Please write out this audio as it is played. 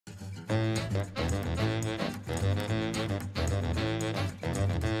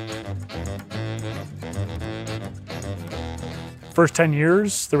First 10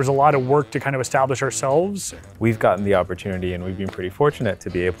 years, there was a lot of work to kind of establish ourselves. We've gotten the opportunity and we've been pretty fortunate to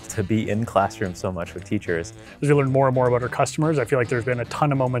be able to be in classrooms so much with teachers. As we learn more and more about our customers, I feel like there's been a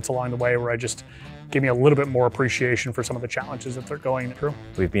ton of moments along the way where I just gave me a little bit more appreciation for some of the challenges that they're going through.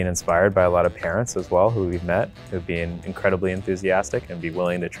 We've been inspired by a lot of parents as well who we've met, who've been incredibly enthusiastic and be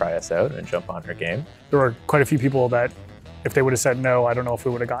willing to try us out and jump on our game. There were quite a few people that if they would have said no, I don't know if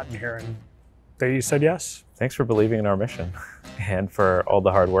we would have gotten here, and they said yes. Thanks for believing in our mission and for all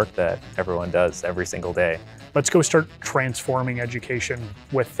the hard work that everyone does every single day. Let's go start transforming education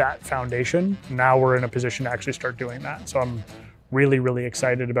with that foundation. Now we're in a position to actually start doing that. So I'm really, really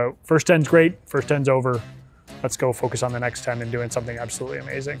excited about first 10's great, first 10's over. Let's go focus on the next 10 and doing something absolutely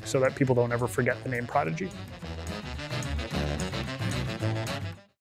amazing so that people don't ever forget the name Prodigy.